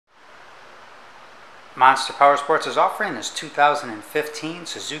Monster Powersports is offering this 2015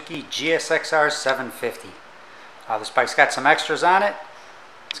 Suzuki GSXR750. This bike's got some extras on it.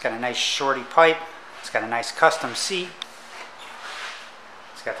 It's got a nice shorty pipe. It's got a nice custom seat.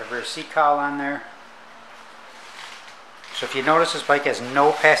 It's got the rear seat cowl on there. So if you notice, this bike has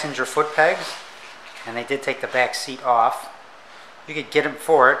no passenger foot pegs, and they did take the back seat off. You could get them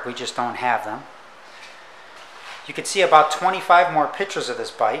for it, we just don't have them. You can see about 25 more pictures of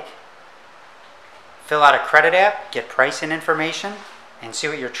this bike. Fill out a credit app, get pricing information, and see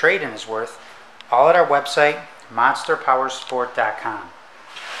what your trade-in is worth, all at our website, monsterpowersport.com.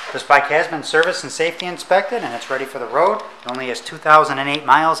 This bike has been serviced and safety inspected, and it's ready for the road. It only has 2,008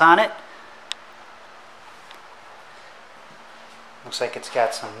 miles on it. Looks like it's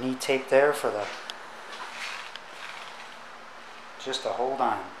got some knee tape there for the just to hold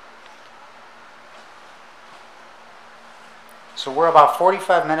on. So we're about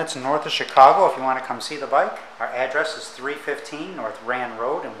 45 minutes north of Chicago if you want to come see the bike. Our address is 315 North Rand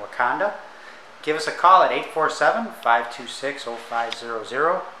Road in Wauconda. Give us a call at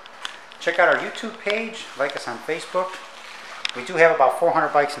 847-526-0500. Check out our YouTube page, like us on Facebook. We do have about 400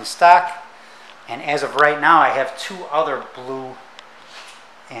 bikes in stock, and as of right now I have 2 other blue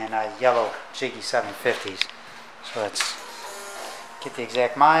and yellow Jiggy 750s. So let's get the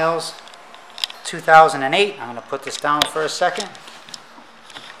exact miles. 2008. I'm going to put this down for a second.